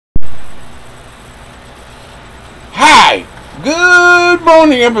Good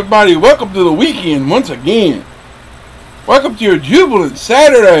morning, everybody. Welcome to the weekend once again. Welcome to your Jubilant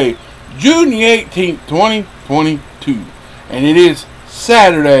Saturday, June the 18th, 2022. And it is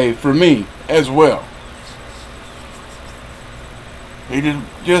Saturday for me as well. It is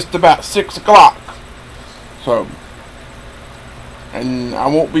just about 6 o'clock. So, and I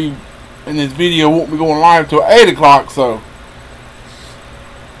won't be, in this video, won't be going live till 8 o'clock, so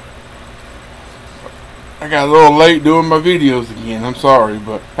I got a little late doing my videos again. I'm sorry,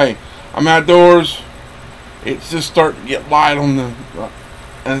 but hey, I'm outdoors. It's just starting to get light on the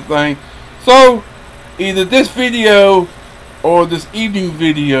thing. So either this video or this evening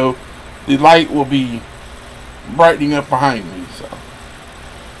video, the light will be brightening up behind me. So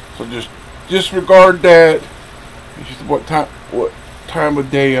just disregard that. It's just what time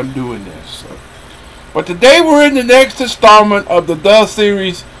of day I'm doing this. So. But today we're in the next installment of the Devo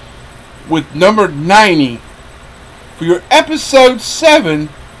series, with number 90 for your episode 7.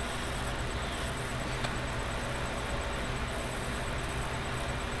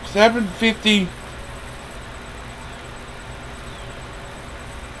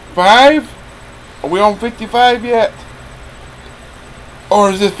 $7.55. Are we on 55 yet?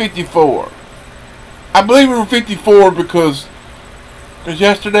 Or is this 54? I believe we're 54 because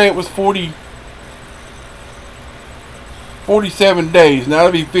yesterday it was 47 days. Now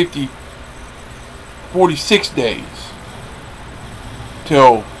it'll be 46 days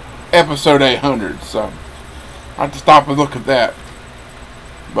till episode 800, so I have to stop and look at that.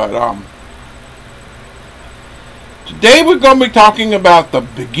 But today we're going to be talking about the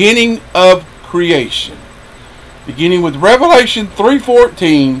beginning of creation, beginning with Revelation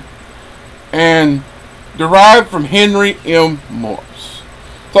 3:14 and derived from Henry M. Morris.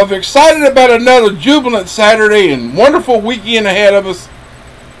 So if you're excited about another Jubilant Saturday and wonderful weekend ahead of us,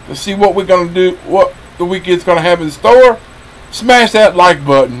 to see what we're going to do, what the weekend's going to have in store, smash that like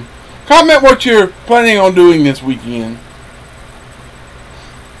button. Comment what you're planning on doing this weekend.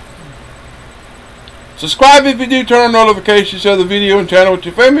 Subscribe if you do, turn on notifications, share the video and channel with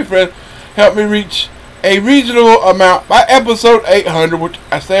your family friends. Help me reach a reasonable amount by episode 800, which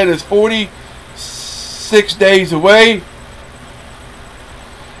I said is 46 days away.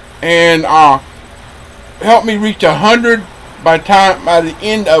 And help me reach 100 by the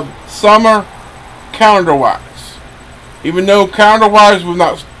end of summer, calendar wise. Even though calendar wise we've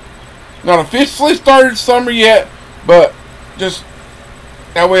not officially started summer yet, but just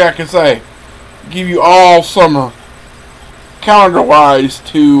that way I can say, give you all summer calendar wise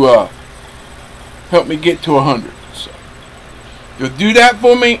to help me get to 100. So if you'll do that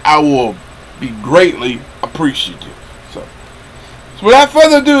for me, I will be greatly appreciative. So without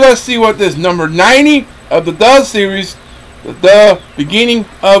further ado, let's see what this number 90 of the Devo series, the beginning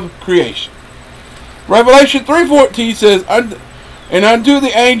of creation. Revelation 3:14 says, "And unto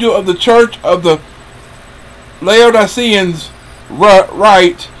the angel of the church of the Laodiceans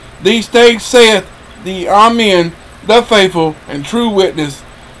write, these things saith the Amen, the faithful and true witness,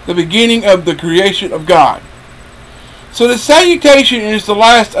 the beginning of the creation of God." So the salutation is the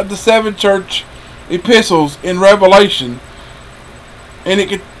last of the 7 church epistles in Revelation,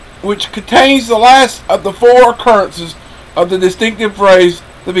 and which contains the last of the 4 occurrences of the distinctive phrase,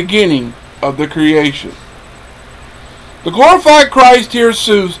 the beginning of the creation. The glorified Christ here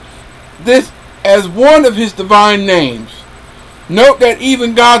assumes this as one of his divine names. Note that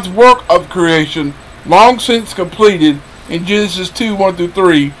even God's work of creation, long since completed in Genesis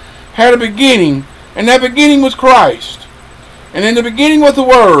 2:1-3, had a beginning, and that beginning was Christ. And in the beginning was the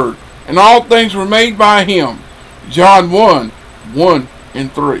Word, and all things were made by him. John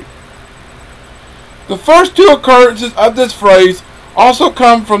 1:1-3. The first 2 occurrences of this phrase also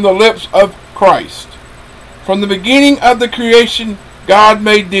come from the lips of Christ. From the beginning of the creation, God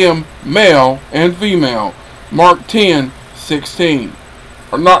made them male and female. Mark 10:16.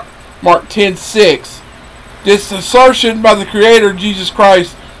 Or not Mark 10:6. This assertion by the Creator Jesus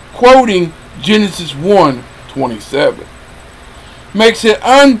Christ, quoting Genesis 1:27, makes it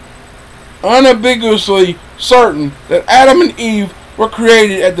unambiguously certain that Adam and Eve were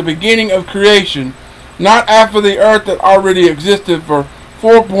created at the beginning of creation, not after the earth that already existed for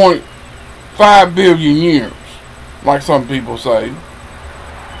 4.5 billion years, like some people say.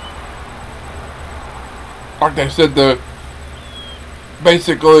 Like they said,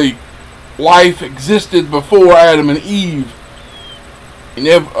 basically life existed before Adam and Eve in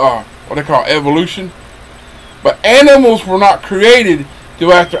what they call evolution. But animals were not created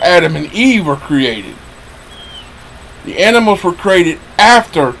till after Adam and Eve were created. The animals were created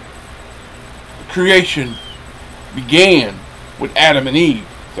after creation began with Adam and Eve.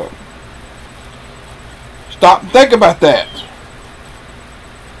 So stop and think about that.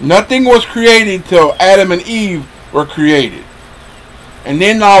 Nothing was created till Adam and Eve were created. And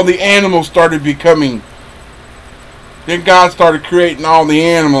then all the animals started becoming. Then God started creating all the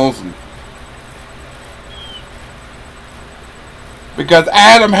animals. Because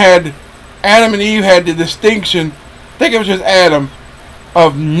Adam and Eve had the distinction, I think it was just Adam,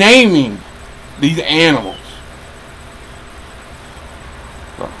 of naming these animals.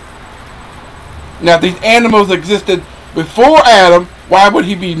 Now, if these animals existed before Adam, why would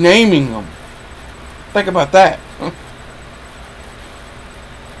he be naming them? Think about that.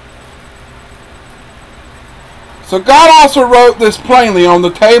 So God also wrote this plainly on the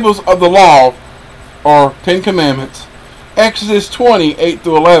tables of the law, or 10 Commandments, Exodus 20,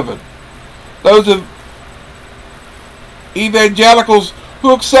 8-11. Those of evangelicals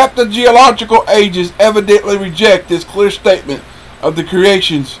who accept the geological ages evidently reject this clear statement of the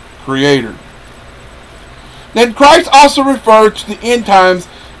creation's creator. Then Christ also referred to the end times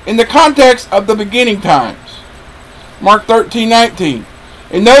in the context of the beginning times. Mark 13:19.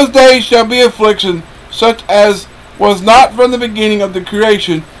 In those days shall be affliction, such as was not from the beginning of the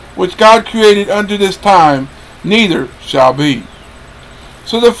creation, which God created unto this time, neither shall be.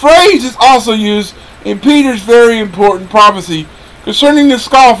 So the phrase is also used in Peter's very important prophecy concerning the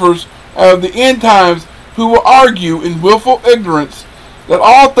scoffers of the end times, who will argue in willful ignorance that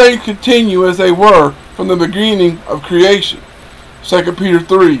all things continue as they were from the beginning of creation. 2 Peter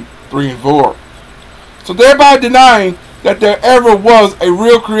 3:3-4. So thereby denying that there ever was a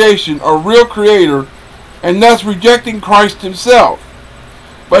real creation or real creator, and thus rejecting Christ himself.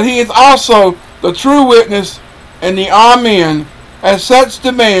 But he is also the true witness and the Amen, as such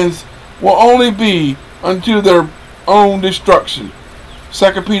demands will only be unto their own destruction.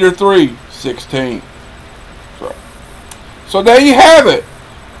 2 Peter 3:16. So there you have it.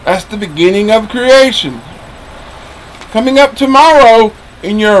 That's the beginning of creation. Coming up tomorrow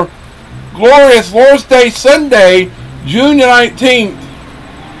in your glorious Lord's Day Sunday, June 19th,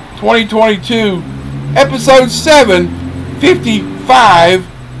 2022, episode 755,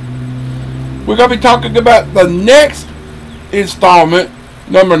 we're going to be talking about the next installment,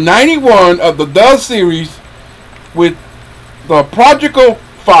 number 91 of the Devo series, with the prodigal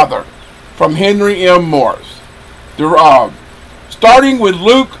father from Henry M. Morris. Starting with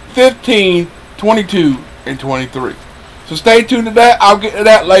Luke 15:22-23. So stay tuned to that. I'll get to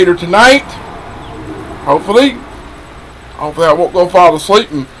that later tonight. Hopefully I won't go fall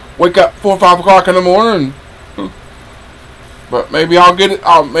asleep and wake up 4 or 5 o'clock in the morning. But maybe I'll get it.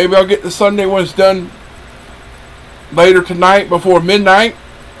 Maybe I'll get the Sunday ones done later tonight before midnight,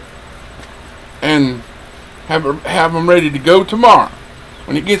 and have them ready to go tomorrow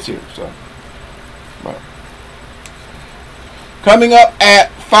when it gets here. So, but coming up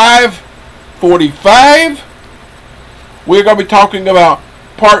at 5:45, we're going to be talking about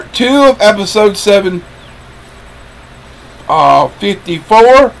part 2 of episode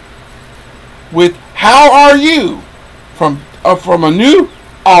 754 with "How Are You?" from a new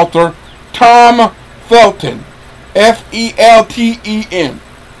author, Tom Felton, Felten,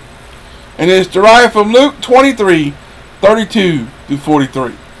 and it's derived from Luke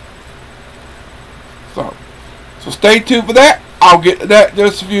 23:32-43. So stay tuned for that. I'll get to that in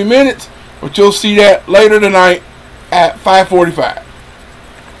just a few minutes, but you'll see that later tonight at 5:45.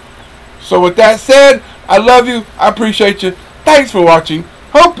 So with that said, I love you. I appreciate you. Thanks for watching.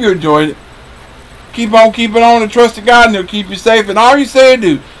 Hope you enjoyed it. Keep on keeping on and trust in God, and He'll keep you safe in all you say and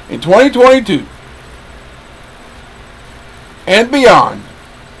do in 2022 and beyond.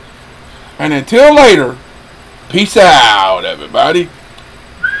 And until later, peace out, everybody.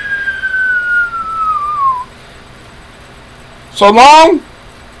 So long.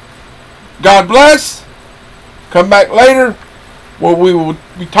 God bless. Come back later where we will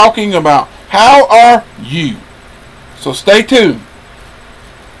be talking about how are you. So stay tuned.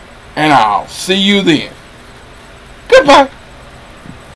 And I'll see you then. Goodbye.